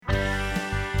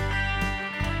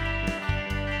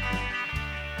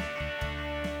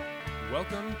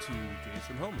Welcome to Jays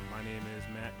from Home. My name is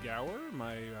Matt Gower.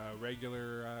 My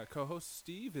regular co-host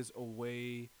Steve is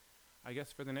away, I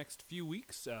guess, for the next few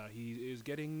weeks. He is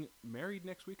getting married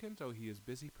next weekend, so he is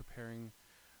busy preparing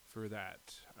for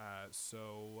that.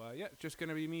 Just going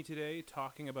to be me today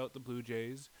talking about the Blue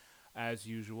Jays as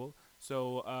usual.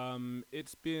 So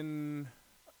it's been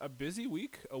a busy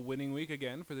week, a winning week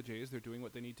again for the Jays. They're doing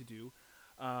what they need to do.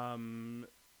 And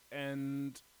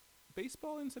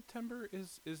baseball in September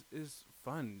is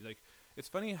fun. Like, it's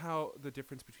funny how the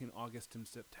difference between August and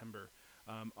September.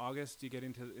 August, you get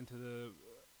into the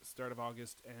start of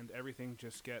August, and everything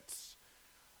just gets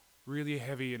really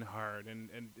heavy and hard, and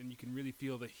you can really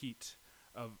feel the heat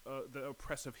of the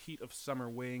oppressive heat of summer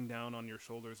weighing down on your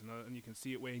shoulders, and you can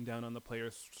see it weighing down on the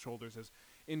players' shoulders as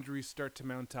injuries start to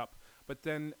mount up. But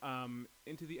then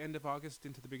into the end of August,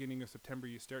 into the beginning of September,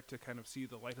 you start to kind of see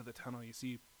the light of the tunnel. You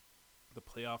see the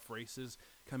playoff races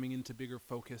coming into bigger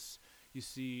focus. You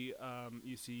see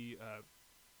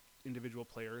individual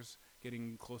players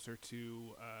getting closer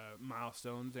to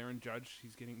milestones. Aaron Judge,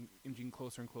 he's inching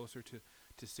closer and closer to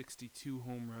 62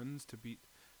 home runs to beat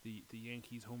the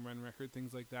Yankees home run record,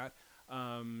 things like that.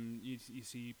 You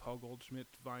see Paul Goldschmidt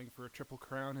vying for a triple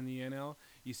crown in the NL.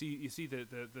 You see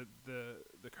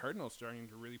the Cardinals starting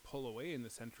to really pull away in the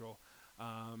Central.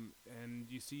 And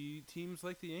you see teams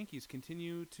like the Yankees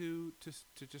continue to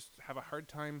just have a hard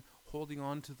time holding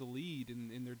on to the lead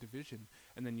in their division.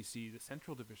 And then you see the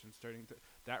Central Division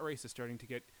that race is starting to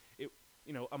get it.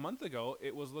 You know, a month ago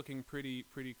it was looking pretty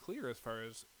clear as far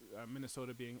as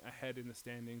Minnesota being ahead in the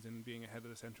standings and being ahead of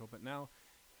the Central. But now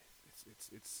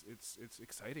it's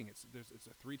exciting. It's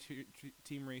a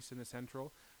three-team race in the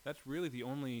Central. That's really the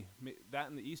only that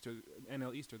in the East or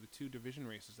NL East are the two division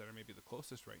races that are maybe the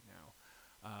closest right now.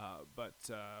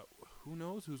 But who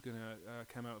knows who's going to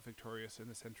come out victorious in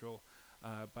the Central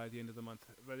by the end of the month.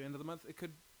 By the end of the month, it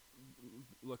could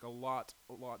look a lot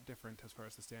different as far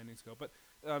as the standings go. But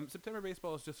September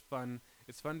baseball is just fun.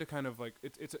 It's fun to kind of like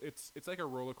it's like a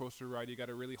roller coaster ride. You got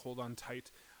to really hold on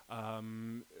tight.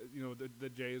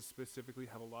 The Jays specifically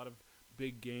have a lot of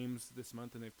big games this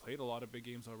month, and they've played a lot of big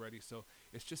games already. So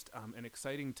it's just an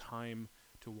exciting time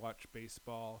to watch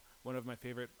baseball. One of my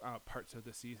favorite parts of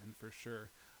the season for sure.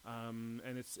 And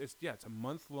it's a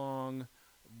month long,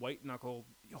 white knuckle,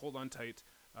 hold on tight.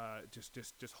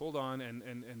 Just hold on,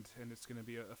 and it's going to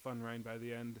be a fun ride by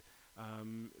the end.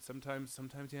 Sometimes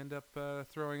you end up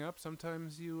throwing up.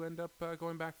 Sometimes you end up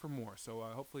going back for more. So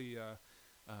hopefully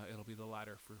it'll be the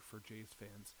latter for Jays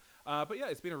fans. But yeah,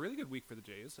 it's been a really good week for the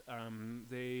Jays.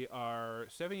 They are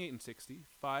 78-60,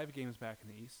 5 games back in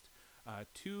the East.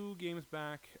 2 games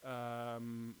back, a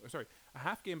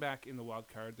half game back in the wild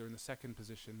card. They're in the second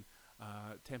position.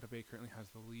 Tampa Bay currently has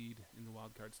the lead in the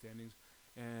wild card standings,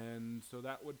 and so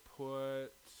that would put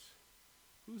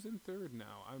who's in third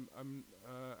now?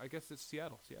 I guess it's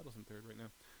Seattle. Seattle's in third right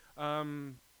now.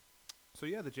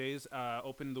 The Jays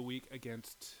opened the week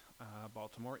against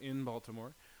Baltimore in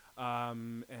Baltimore.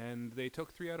 And they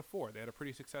took 3 out of 4. They had a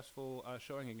pretty successful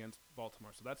showing against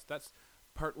Baltimore. So that's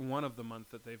part one of the month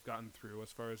that they've gotten through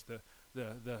as far as the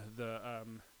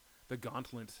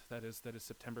gauntlet that is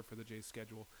September for the Jays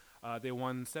schedule. They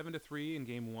won 7-3 in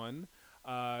game 1.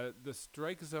 The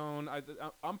strike zone,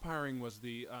 umpiring was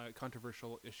the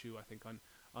controversial issue, I think,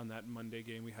 on that Monday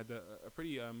game. We had a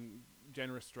pretty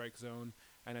generous strike zone,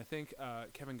 and I think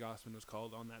Kevin Gausman was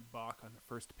called on that balk on the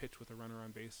first pitch with a runner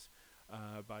on base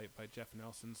by Jeff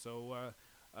Nelson. So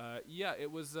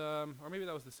it was, or maybe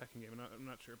that was the second game. I'm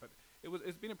not sure, but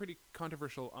it's been a pretty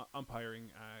controversial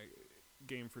umpiring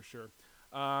game for sure.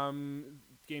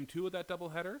 Game 2 of that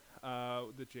doubleheader,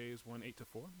 the Jays won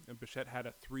 8-4, and Bichette had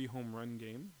a 3 home run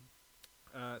game.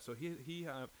 So he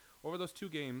over those 2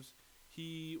 games,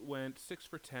 he went 6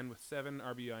 for 10 with 7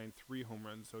 RBI and 3 home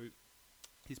runs. So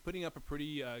he's putting up a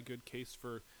pretty good case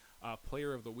for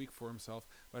player of the week for himself.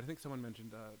 But I think someone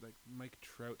mentioned like Mike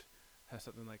Trout has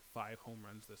something like 5 home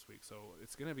runs this week. So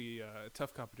it's going to be a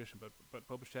tough competition. But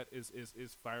Bo Bichette is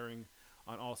firing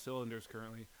on all cylinders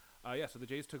currently. So the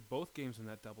Jays took both games in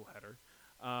that doubleheader.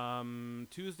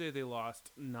 Tuesday they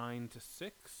lost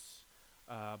 9-6.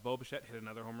 Bo Bichette hit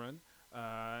another home run,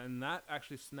 and that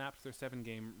actually snapped their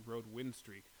 7-game road win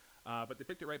streak. But they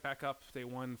picked it right back up. They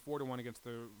won 4-1 against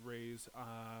the Rays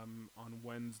on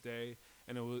Wednesday,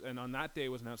 and on that day it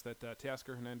was announced that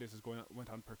Teoscar Hernandez went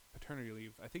on paternity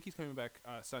leave. I think he's coming back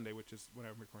Sunday, which is when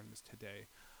I'm recording this today.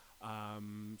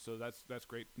 So that's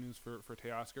great news for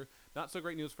Teoscar. Not so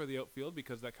great news for the outfield,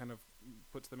 because that kind of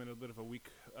puts them in a bit of a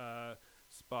weak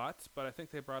spot. But I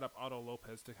think they brought up Otto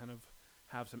Lopez to kind of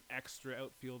have some extra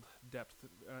outfield depth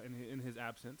in his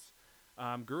absence.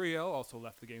 Gurriel also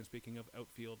left the game. Speaking of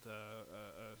outfield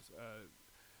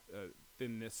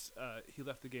thinness, he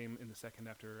left the game in the second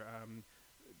after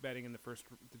batting in the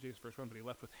Jays' first run, but he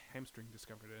left with hamstring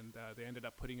discomfort, and they ended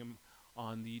up putting him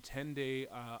on the 10-day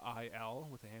IL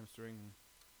with a hamstring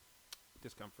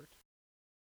discomfort.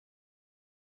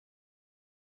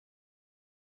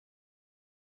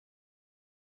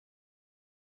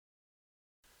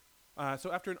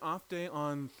 So after an off day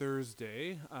on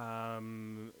Thursday,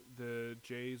 the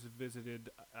Jays visited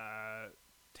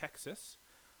Texas,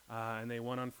 and they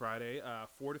won on Friday,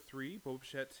 4-3. Bo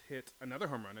Bichette hit another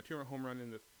home run, a two-run home run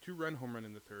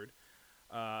in the third,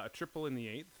 a triple in the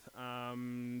eighth.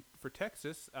 For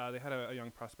Texas, they had a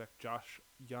young prospect, Josh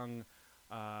Young,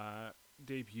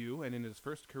 debut, and in his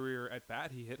first career at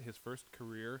bat, he hit his first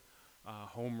career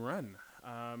home run.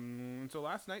 So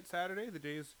last night, Saturday, the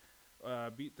Jays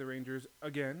beat the Rangers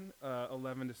again,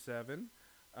 11-7.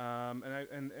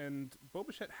 And Bo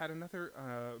Bichette had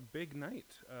another big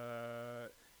night.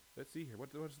 Let's see here.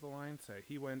 What does the line say?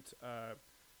 He went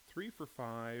 3 for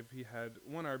 5. He had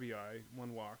 1 RBI,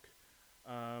 1 walk.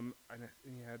 And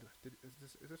he had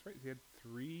is this right? He had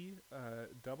 3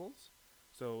 doubles.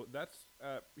 So that's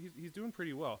he's doing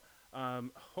pretty well.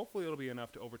 Hopefully it'll be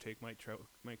enough to overtake Mike Trout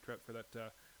for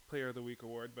that Player of the Week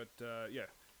award. But yeah,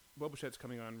 Bo Bichette's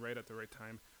coming on right at the right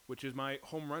time, which is my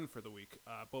home run for the week.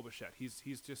 Bo Bichette,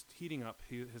 he's just heating up.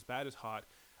 His bat is hot.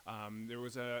 There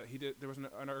was an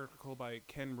article by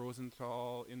Ken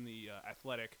Rosenthal in the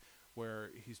Athletic where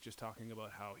he's just talking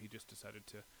about how he just decided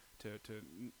to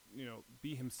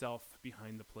be himself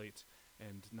behind the plate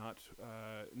and not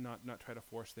try to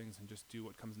force things and just do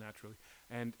what comes naturally.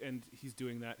 And he's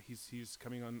doing that. He's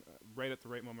coming on right at the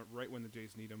right moment, right when the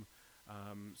Jays need him.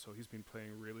 So he's been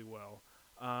playing really well.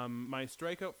 My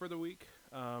strikeout for the week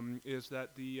is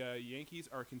that the Yankees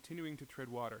are continuing to tread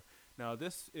water. Now,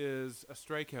 this is a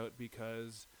strikeout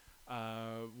because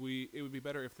it would be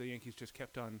better if the Yankees just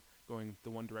kept on going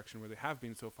the one direction where they have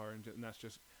been so far, and that's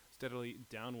just steadily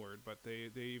downward. But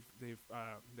they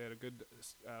had a good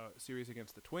series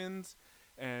against the Twins,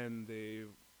 and they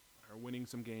are winning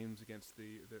some games against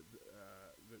the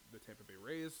Tampa Bay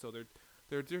Rays. So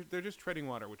they're just treading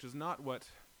water, which is not what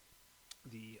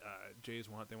the Jays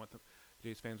want.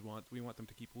 Jays fans want. We want them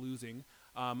to keep losing.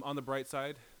 On the bright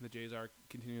side, the Jays are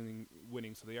continuing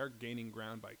winning, so they are gaining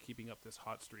ground by keeping up this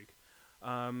hot streak.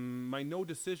 My no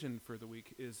decision for the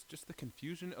week is just the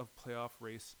confusion of playoff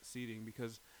race seeding,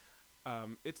 because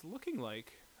it's looking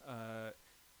like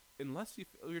unless we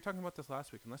were talking about this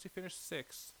last week, unless you finish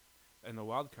 6th in the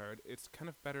wild card, it's kind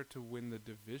of better to win the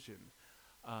division.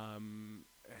 And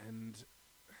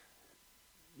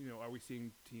are we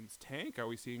seeing teams tank? Are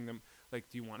we seeing them, do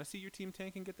you want to see your team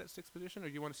tank and get that 6th position, or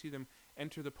do you want to see them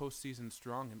enter the postseason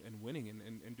strong and winning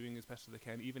and doing as best as they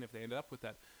can, even if they end up with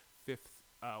that 5th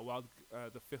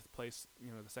the 5th place,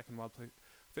 the second wild play,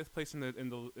 5th place in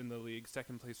the league,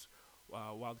 2nd place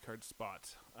wild card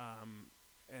spot,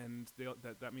 and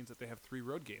that means that they have 3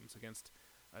 road games against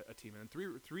a team, and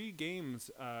three games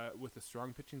with a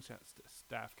strong pitching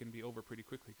staff can be over pretty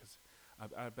quickly, because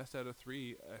best out of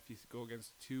 3, if you go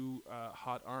against 2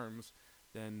 hot arms,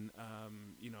 then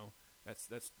that's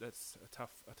a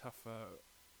tough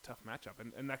matchup,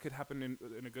 and that could happen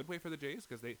in a good way for the Jays,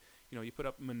 because they you put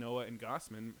up Manoah and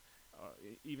Gausman,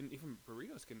 even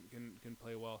Barrios can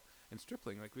play well, and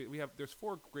Stripling, there's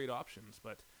 4 great options,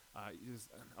 but there's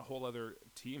a whole other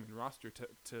team and roster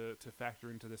to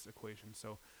factor into this equation.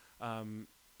 So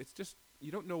it's just,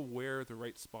 you don't know where the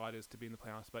right spot is to be in the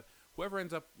playoffs, but whoever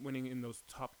ends up winning in those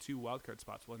top 2 wildcard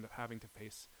spots will end up having to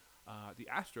face the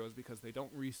Astros, because they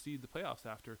don't reseed the playoffs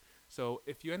after. So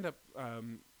if you end up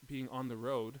being on the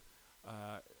road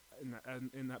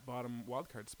in that bottom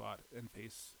wildcard spot and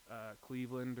face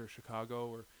Cleveland or Chicago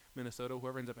or Minnesota,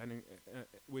 whoever ends up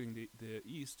winning the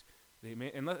East, they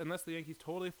may, unless the Yankees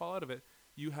totally fall out of it,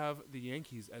 you have the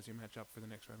Yankees as your matchup for the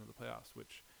next round of the playoffs,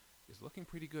 which is looking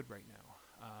pretty good right now.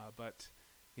 But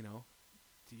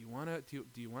do you want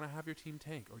to have your team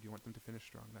tank, or do you want them to finish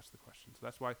strong? That's the question. So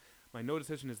that's why my no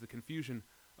decision is the confusion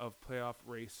of playoff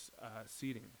race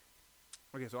seeding.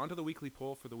 Okay, so on to the weekly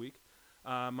poll for the week.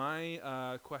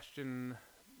 My question,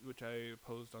 which I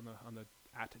posed on the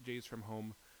 @Jays from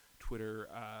Home Twitter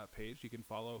page, you can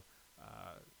follow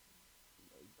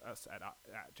us at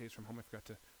Jays from Home. I forgot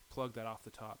to plug that off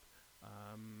the top.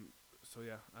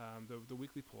 The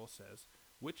weekly poll says,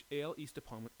 which AL East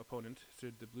opponent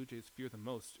should the Blue Jays fear the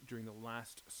most during the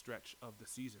last stretch of the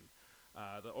season?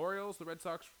 The Orioles, the Red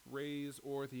Sox, Rays,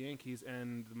 or the Yankees?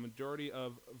 And the majority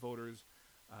of voters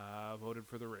voted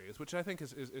for the Rays, which I think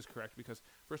is correct, because,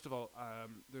 first of all,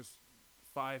 there's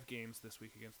 5 games this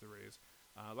week against the Rays.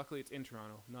 Luckily, it's in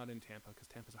Toronto, not in Tampa, because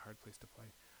Tampa's a hard place to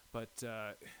play. But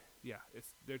yeah,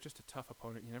 they're just a tough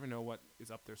opponent. You never know what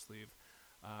is up their sleeve.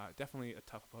 Definitely a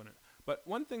tough opponent. But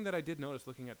one thing that I did notice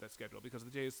looking at that schedule, because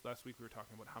the Jays last week we were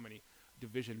talking about how many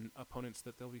division opponents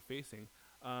that they'll be facing.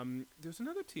 There's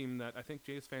another team that I think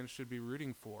Jays fans should be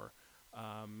rooting for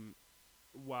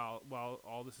while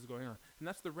all this is going on, and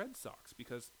that's the Red Sox,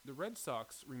 because the Red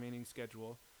Sox remaining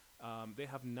schedule, they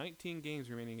have 19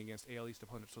 games remaining against AL East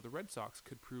opponents. So the Red Sox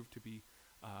could prove to be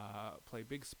play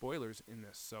big spoilers in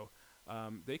this. So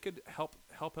they could help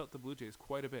out the Blue Jays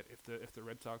quite a bit if the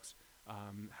Red Sox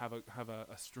have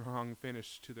a strong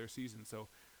finish to their season. So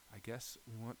I guess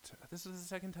this is the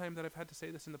second time that I've had to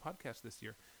say this in the podcast this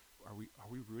year. Are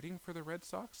we rooting for the Red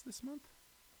Sox this month?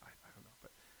 I don't know,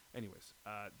 but anyways,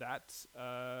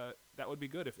 that would be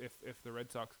good if the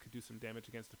Red Sox could do some damage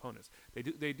against opponents.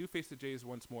 They do face the Jays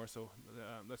once more, so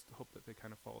let's hope that they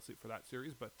kind of follow suit for that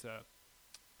series. But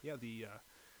yeah, the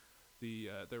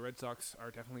Red Sox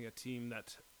are definitely a team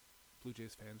that Blue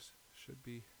Jays fans should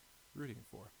be rooting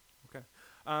for. Okay.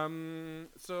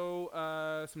 So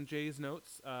some Jays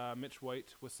notes. Mitch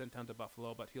White was sent down to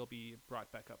Buffalo, but he'll be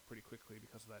brought back up pretty quickly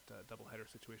because of that doubleheader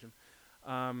situation.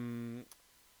 And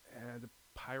the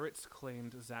Pirates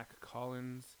claimed Zach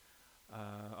Collins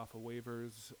off of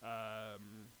waivers.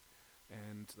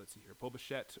 And let's see here. Bo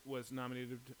Bichette was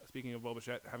nominated. Speaking of Bo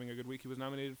Bichette having a good week, he was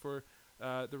nominated for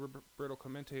the Roberto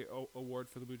Clemente Award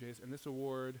for the Blue Jays. And this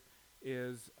award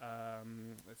is,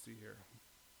 let's see here.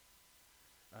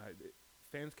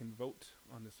 Fans can vote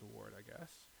on this award, I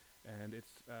guess. And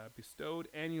it's bestowed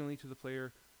annually to the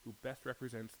player who best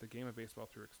represents the game of baseball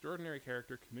through extraordinary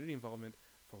character, community involvement,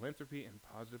 philanthropy, and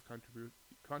positive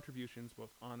contributions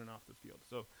both on and off the field.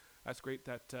 So that's great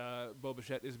that Bo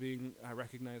Bichette is being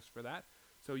recognized for that.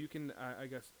 So you can, I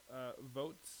guess,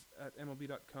 vote at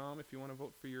MLB.com if you want to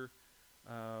vote for your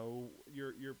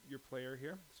player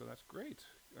here. So that's great.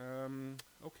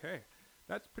 Okay.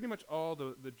 That's pretty much all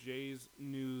the Jays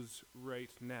news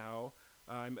right now.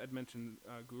 I'd mentioned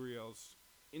Gurriel's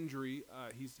injury.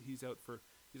 He's out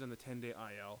he's on the 10-day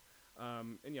IL.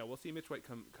 And yeah, we'll see Mitch White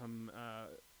come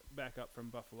back up from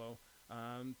Buffalo.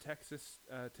 Texas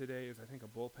today is, I think, a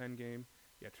bullpen game.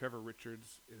 Yeah, Trevor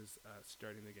Richards is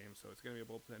starting the game, so it's going to be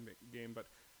a bullpen game. But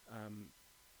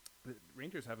the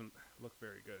Rangers haven't looked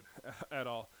very good at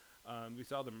all. We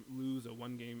saw them lose a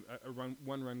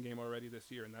one-run game already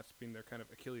this year, and that's been their kind of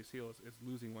Achilles heel is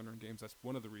losing one-run games. That's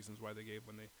one of the reasons why they gave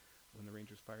when the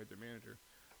Rangers fired their manager.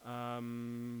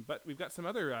 But we've got some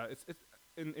other. It's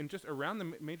in just around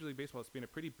the Major League Baseball. It's been a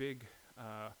pretty big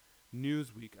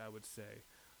news week, I would say.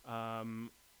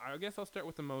 I guess I'll start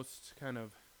with the most kind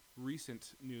of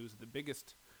recent news, the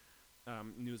biggest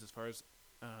news as far as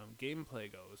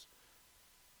gameplay goes.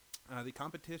 The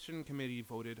competition committee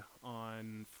voted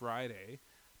on Friday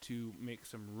to make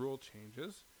some rule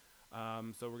changes.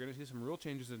 So we're going to see some rule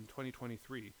changes in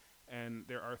 2023, and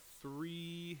there are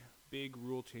 3 big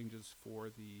rule changes for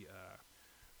the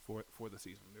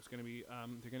season. There's going to be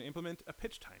they're going to implement a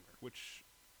pitch timer, which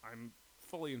I'm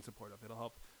fully in support of. It'll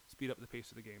help speed up the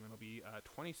pace of the game. It'll be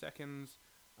 20 seconds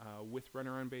with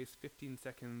runner on base, 15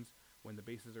 seconds when the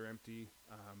bases are empty.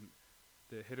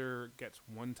 The hitter gets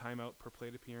 1 timeout per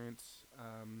plate appearance.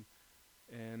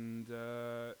 And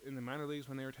in the minor leagues,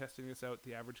 when they were testing this out,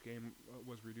 the average game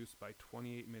was reduced by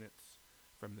 28 minutes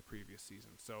from the previous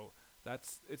season. So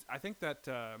I think that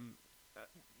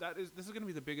this is going to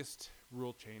be the biggest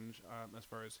rule change as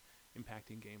far as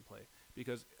impacting gameplay,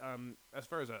 because as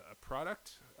far as a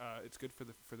product, it's good for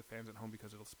the fans at home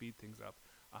because it'll speed things up.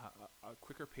 A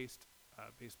quicker paced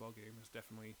baseball game is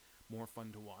definitely more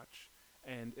fun to watch.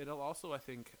 And it'll also, I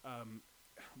think,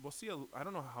 we'll see. I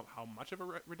don't know how much of a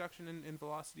reduction in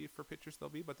velocity for pitchers there'll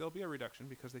be, but there'll be a reduction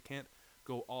because they can't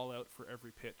go all out for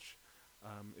every pitch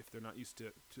if they're not used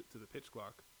to the pitch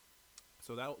clock.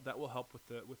 So that will help with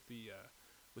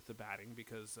the batting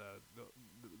because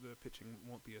the pitching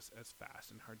won't be as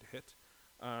fast and hard to hit.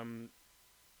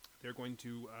 They're going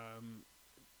to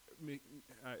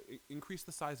increase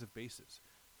the size of bases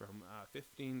from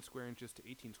 15 square inches to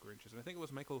 18 square inches, and I think it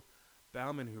was Michael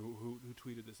Bauman who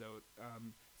tweeted this out.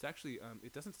 It's actually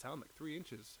it doesn't sound like 3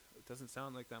 inches. It doesn't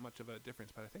sound like that much of a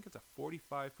difference, but I think it's a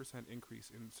 45% increase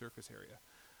in surface area.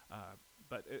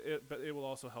 But it will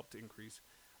also help to increase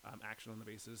action on the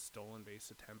bases, stolen base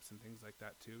attempts, and things like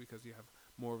that too, because you have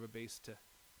more of a base to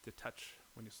touch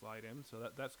when you slide in. So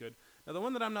that's good. Now the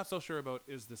one that I'm not so sure about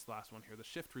is this last one here, the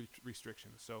shift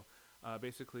restriction. So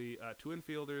basically, 2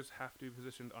 infielders have to be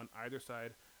positioned on either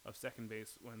side of second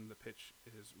base when the pitch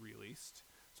is released.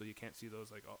 so you can't see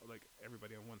those like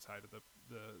everybody on one side of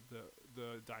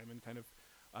the diamond kind of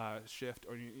shift.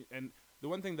 And the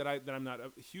one thing that I'm not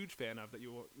a huge fan of that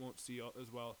you won't see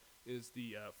as well is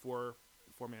the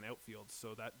four-man outfield.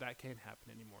 So that can't happen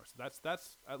anymore. So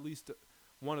that's at least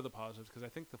one of the positives, because I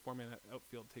think the four-man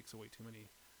outfield takes away too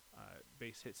many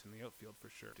base hits in the outfield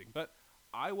for sure. But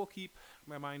I will keep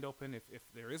my mind open if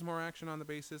there is more action on the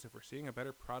bases, if we're seeing a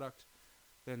better product,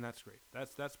 then that's great.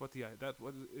 That's what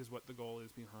the goal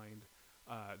is behind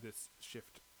this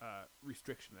shift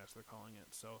restriction, as they're calling it.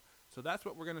 So that's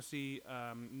what we're going to see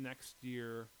next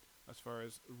year as far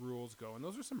as rules go, and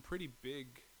those are some pretty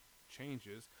big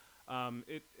changes.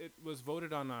 It was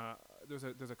voted on. There's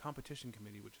a competition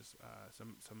committee, which is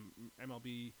some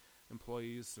MLB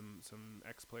employees, some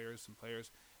ex-players, some players,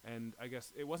 and I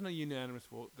guess it wasn't a unanimous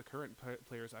vote. The current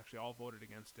players actually all voted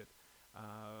against it.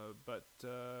 But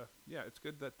yeah, it's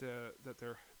good that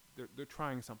they're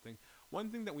trying something. One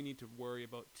thing that we need to worry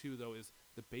about too, though, is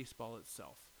the baseball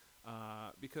itself,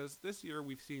 because this year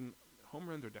we've seen home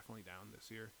runs are definitely down this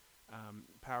year.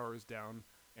 Power is down,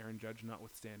 Aaron Judge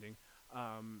notwithstanding,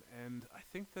 and I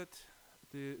think that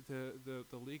the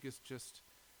league is just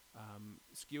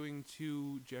skewing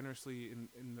too generously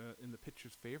in the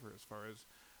pitcher's favor as far as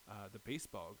the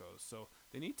baseball goes. So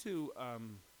they need to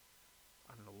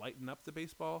I don't know, lighten up the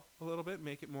baseball a little bit,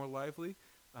 make it more lively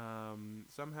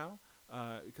somehow.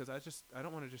 Because I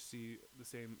don't want to just see the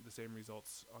same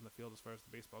results on the field as far as the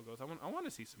baseball goes. I want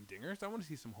to see some dingers. I want to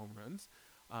see some home runs.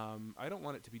 I don't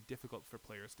want it to be difficult for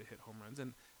players to hit home runs.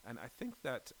 And I think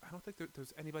that I don't think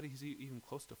there's anybody who's even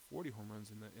close to 40 home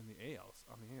runs in the AL,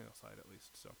 on the AL side at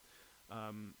least. So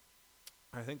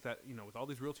I think that, with all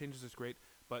these rule changes, it's great.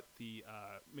 But the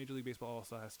Major League Baseball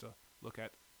also has to look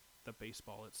at the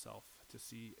baseball itself to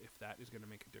see if that is going to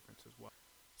make a difference as well.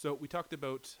 So we talked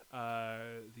about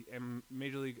the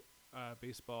Major League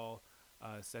Baseball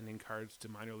sending cards to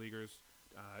minor leaguers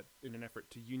in an effort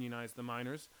to unionize the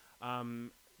minors.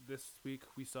 This week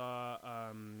we saw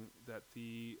that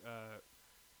the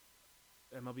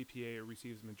MLBPA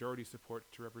receives majority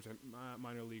support to represent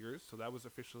minor leaguers, so that was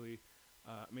officially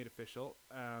made official.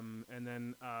 And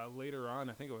then later on,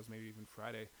 I think it was maybe even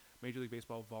Friday, Major League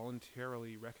Baseball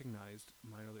voluntarily recognized the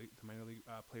minor league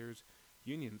players'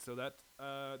 union. So that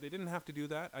they didn't have to do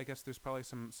that. I guess there's probably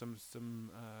some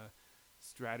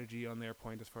strategy on their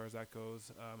point as far as that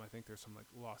goes. I think there's some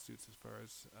lawsuits as far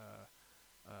as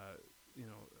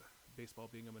baseball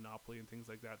being a monopoly and things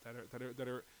like that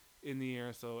are in the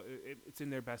air. So it's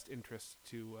in their best interest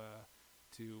to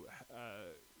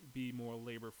be more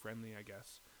labor friendly, I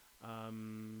guess.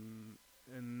 And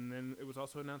then it was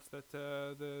also announced that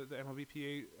the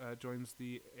MLBPA joins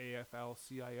the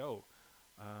AFL-CIO.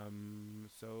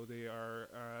 So they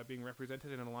are being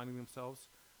represented and aligning themselves,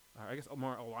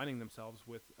 aligning themselves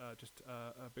with just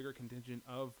a bigger contingent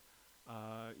of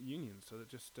unions. So that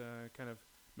just kind of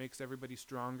makes everybody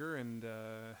stronger and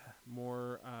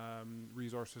more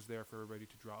resources there for everybody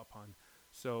to draw upon.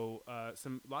 So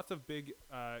lots of big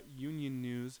union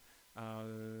news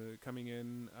coming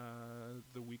in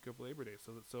the week of Labor Day.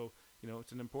 So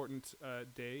it's an important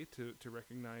day to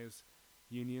recognize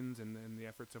unions and the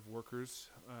efforts of workers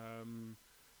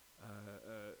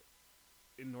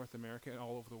in North America and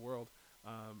all over the world.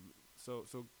 So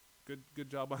good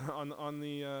job on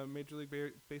the Major League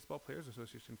Baseball Players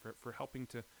Association for helping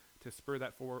to spur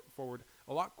that forward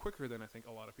a lot quicker than I think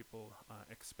a lot of people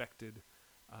expected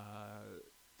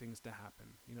things to happen.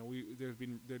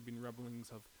 There'd been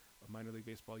rumblings of minor league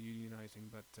baseball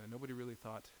unionizing, but nobody really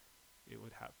thought it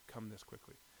would come this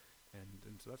quickly,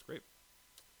 and so that's great.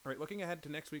 All right, looking ahead to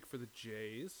next week for the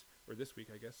Jays, or this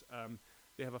week, I guess,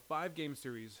 they have a 5-game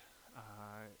series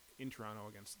in Toronto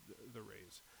against the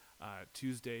Rays.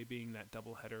 Tuesday being that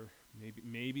doubleheader,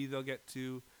 maybe they'll get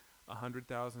to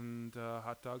 100,000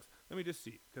 hot dogs. Let me just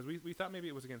see, because we thought maybe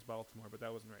it was against Baltimore, but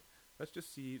that wasn't right. Let's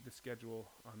just see the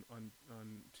schedule on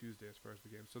Tuesday as far as the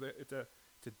game. So it's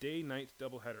a day-night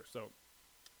doubleheader. So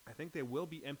I think they will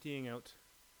be emptying out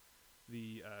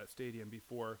the stadium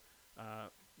before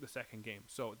the second game.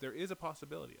 So there is a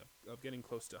possibility of getting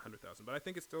close to 100,000, but I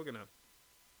think it's still going to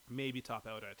maybe top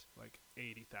out at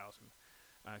 80,000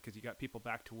 because you got people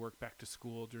back to work, back to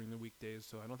school during the weekdays.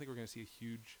 So I don't think we're going to see a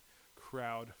huge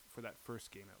crowd for that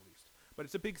first game at least. But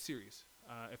it's a big series.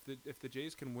 If the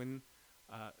Jays can win,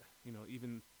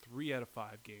 even 3 out of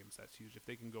 5 games, that's huge. If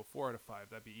they can go 4 out of 5,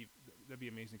 that'd be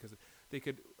amazing, because they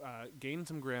could gain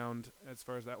some ground as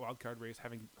far as that wild card race,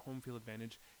 having home field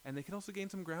advantage, and they can also gain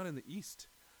some ground in the East.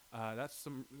 That's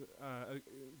some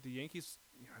the Yankees.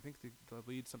 I think the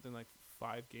lead something like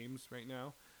 5 games right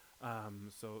now.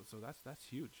 So that's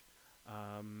huge.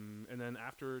 And then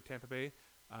after Tampa Bay,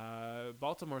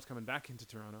 Baltimore's coming back into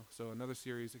Toronto, so another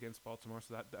series against Baltimore.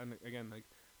 So that, and again, like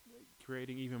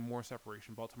creating even more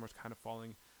separation. Baltimore's kind of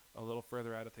falling a little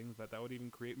further out of things, but that would even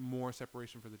create more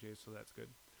separation for the Jays, so that's good.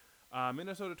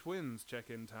 Minnesota Twins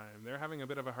check-in time. They're having a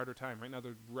bit of a harder time right now.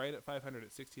 They're right at 500 at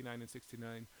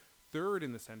 69-69, third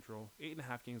in the Central,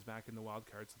 8.5 games back in the wild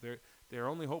card. So their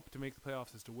only hope to make the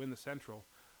playoffs is to win the Central.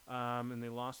 And they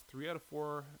lost 3 out of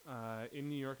 4 in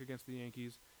New York against the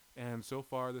Yankees. And so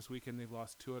far this weekend, they've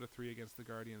lost 2 out of 3 against the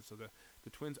Guardians. So the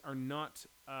Twins are not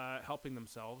helping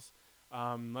themselves.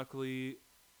 Luckily,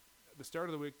 at the start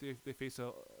of the week, they face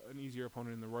an easier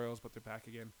opponent in the Royals, but they're back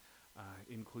again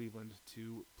in Cleveland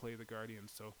to play the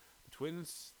Guardians. So the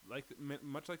Twins,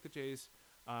 much like the Jays,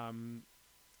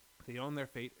 they own their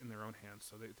fate in their own hands.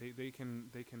 So they can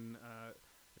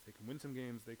if they can win some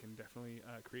games, they can definitely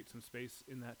create some space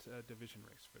in that division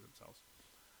race for themselves.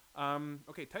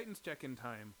 Okay, Titans check-in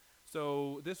time.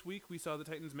 So this week we saw the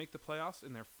Titans make the playoffs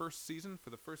in their first season for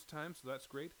the first time, so that's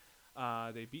great.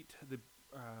 They beat the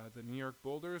New York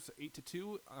Boulders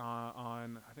 8-2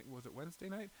 on, I think, was it Wednesday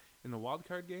night in the wild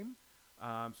card game.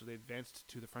 So they advanced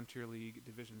to the Frontier League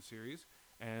Division Series,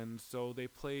 and so they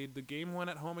played the game 1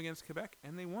 at home against Quebec,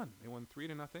 and they won. They won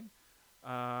 3-0.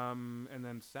 And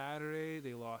then Saturday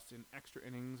they lost in extra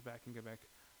innings back in Quebec,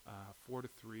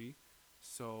 4-3.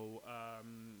 So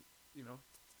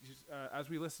as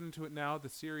we listen to it now, the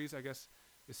series, I guess,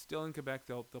 is still in Quebec.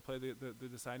 They'll play the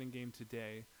deciding game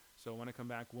today. So when I come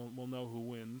back, we'll know who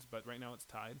wins. But right now it's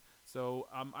tied. So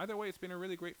either way, it's been a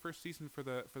really great first season for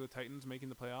the Titans, making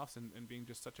the playoffs and being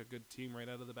just such a good team right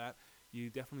out of the bat. You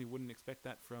definitely wouldn't expect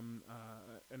that from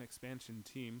an expansion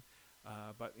team.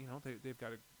 But they've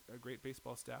got a great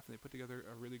baseball staff, and they put together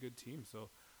a really good team. So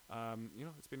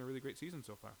it's been a really great season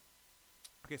so far.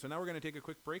 Okay, so now we're going to take a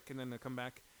quick break and then come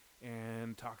back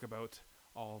and talk about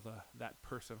all that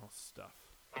personal stuff.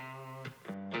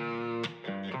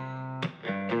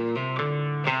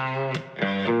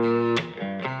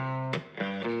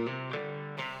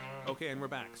 Okay, and we're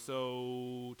back.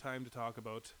 So time to talk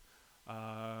about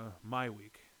my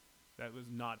week. That was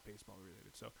not baseball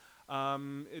related. So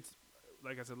it's,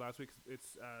 like I said last week,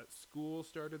 it's school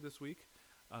started this week.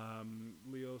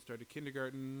 Leo started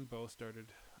kindergarten. Bo started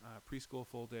preschool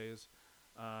full days.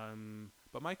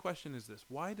 But my question is this: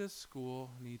 why does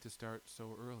school need to start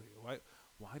so early?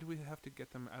 Why do we have to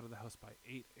get them out of the house by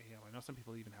 8 a.m.? I know some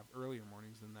people even have earlier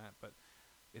mornings than that, but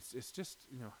it's just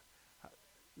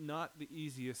not the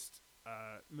easiest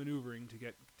maneuvering to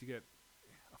get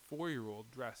a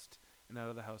 4-year-old dressed and out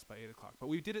of the house by 8 o'clock. But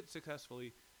we did it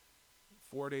successfully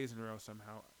 4 days in a row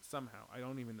somehow. I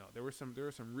don't even know. There were some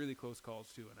really close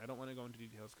calls too, and I don't want to go into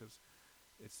details because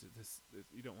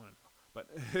you don't want to know. But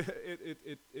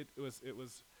it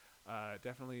was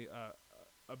definitely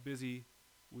a busy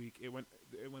week. It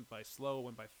went by slow,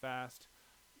 went by fast.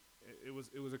 It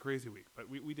was a crazy week, but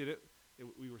we did it.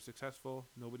 We were successful.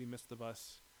 Nobody missed the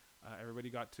bus. Everybody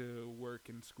got to work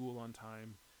and school on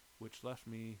time, which left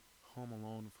me home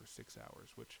alone for 6 hours,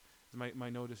 which is my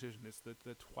no decision. It's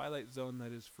the twilight zone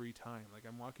that is free time. Like,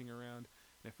 I'm walking around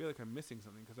and I feel like I'm missing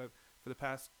something because for the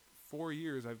past 4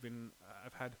 years I've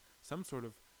had some sort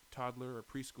of toddler or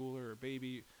preschooler or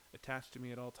baby attached to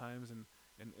me at all times and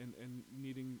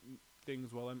needing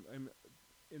things while I'm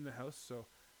in the house. So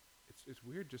it's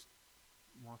weird just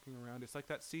walking around. It's like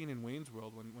that scene in Wayne's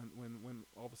World when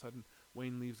all of a sudden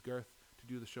Wayne leaves Garth to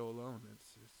do the show alone.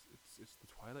 It's the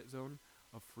twilight zone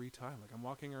of free time. Like, I'm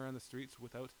walking around the streets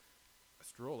without a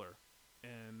stroller,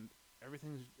 and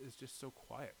everything is just so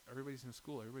quiet. Everybody's in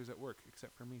school. Everybody's at work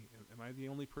except for me. Am I the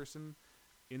only person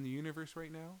in the universe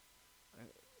right now?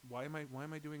 Why am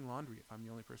I doing laundry if I'm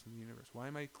the only person in the universe? Why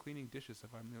am I cleaning dishes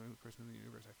if I'm the only person in the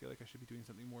universe? I feel like I should be doing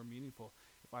something more meaningful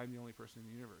if I'm the only person in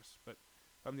the universe. But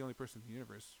if I'm the only person in the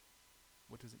universe,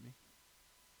 what does it mean?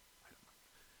 I don't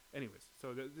know. Anyways,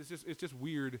 so it's just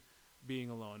weird being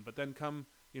alone. But then come,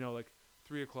 like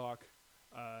 3 o'clock,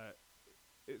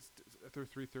 it's through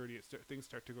 3:30. Things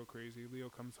start to go crazy. Leo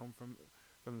comes home from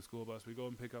the school bus. We go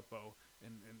and pick up Bo,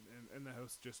 and the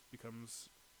house just becomes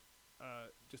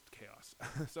just chaos.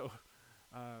 So,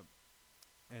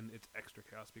 and it's extra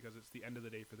chaos because it's the end of the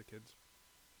day for the kids.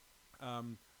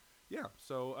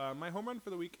 So my home run for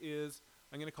the week is,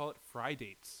 I'm going to call it Fry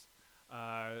Dates.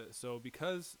 So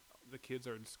because the kids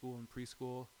are in school and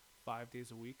preschool 5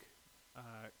 days a week,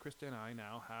 Krista and I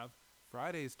now have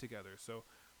Fridays together. So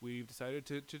we've decided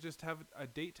to just have a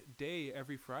date day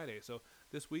every Friday. So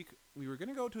this week we were going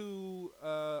to go to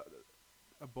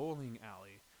a bowling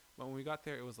alley. But when we got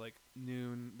there, it was like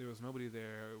noon. There was nobody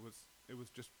there. It was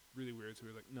just really weird. So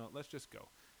we were like, no, let's just go.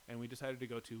 and we decided to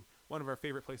go to one of our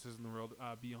favorite places in the world,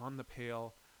 Beyond the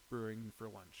Pale Brewing, for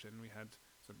lunch. And we had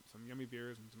some yummy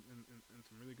beers and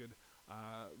some really good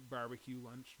barbecue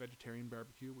lunch, vegetarian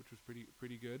barbecue, which was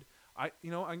pretty good. I'm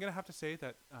gonna have to say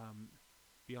that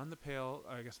Beyond the Pale,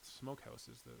 I guess the Smokehouse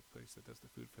is the place that does the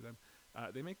food for them.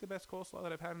 They make the best coleslaw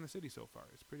that I've had in the city so far.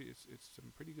 It's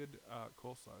some pretty good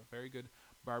coleslaw, very good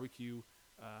barbecue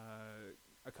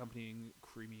accompanying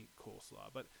creamy coleslaw.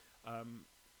 But I'm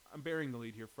bearing the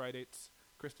lead here. Fridays,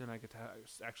 Krista and I get to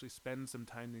actually spend some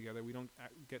time together. We don't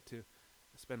get to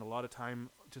spend a lot of time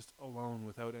just alone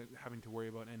without having to worry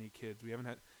about any kids. We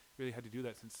haven't really had to do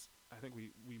that since I think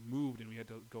we moved and we had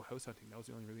to go house hunting. That was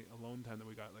the only really alone time that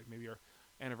we got, like maybe our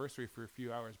anniversary for a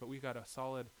few hours. But we got a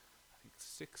solid, I think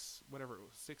 6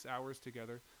 hours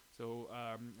together. So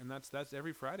and that's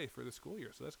every Friday for the school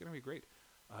year. So that's going to be great.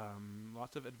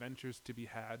 Lots of adventures to be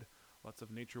had, lots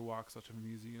of nature walks, lots of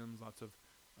museums, lots of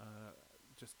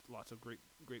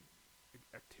great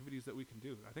activities that we can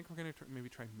do. I think we're going to maybe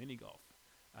try mini golf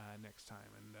next time,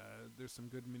 and there's some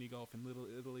good mini golf in Little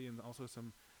Italy, and also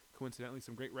coincidentally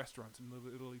some great restaurants in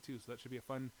Little Italy too. So that should be a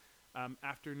fun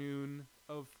afternoon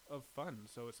of fun.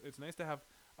 So it's nice to have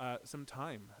some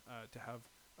time to have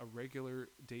a regular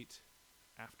date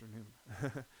afternoon,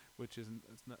 which it's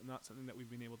not something that we've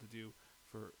been able to do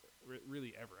for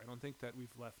really ever. I don't think that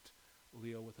we've left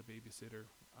Leo with a babysitter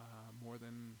more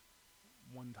than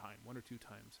one or two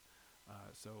times.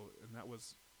 And that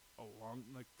was a long,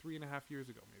 like 3.5 years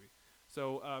ago, maybe.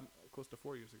 So close to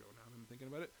 4 years ago now that I'm thinking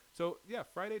about it. So yeah,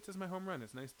 Fridays is my home run.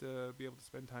 It's nice to be able to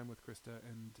spend time with Krista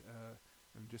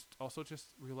and just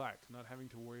relax, not having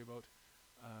to worry about,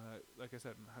 like I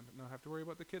said, not have to worry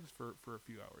about the kids for a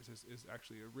few hours is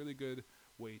actually a really good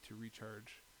way to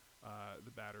recharge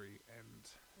the battery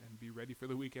and be ready for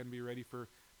the weekend, be ready for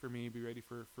me, be ready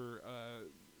for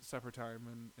supper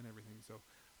time and everything. So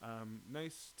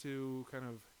nice to kind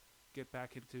of get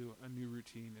back into a new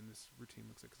routine, and this routine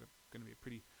looks like it's going to be a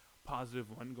pretty positive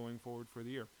one going forward for the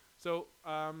year. So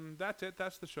that's it.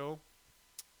 That's the show.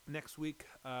 Next week,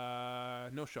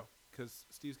 no show because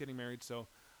Steve's getting married, so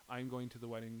I'm going to the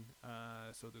wedding.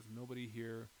 So there's nobody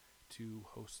here to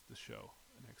host the show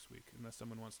next week unless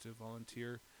someone wants to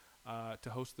volunteer to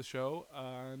host the show.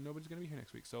 Nobody's going to be here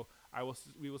next week, so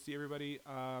we will see everybody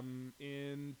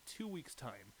in 2 weeks'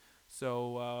 time.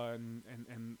 So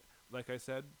and like I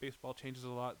said, baseball changes a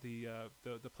lot. The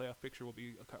playoff picture will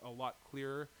be a lot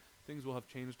clearer. Things will have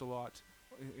changed a lot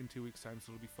in 2 weeks' time,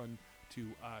 so it'll be fun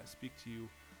to speak to you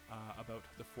about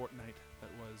the fortnight that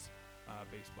was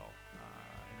baseball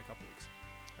in a couple weeks.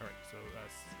 All right, so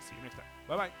see you next time.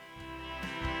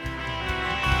 Bye-bye.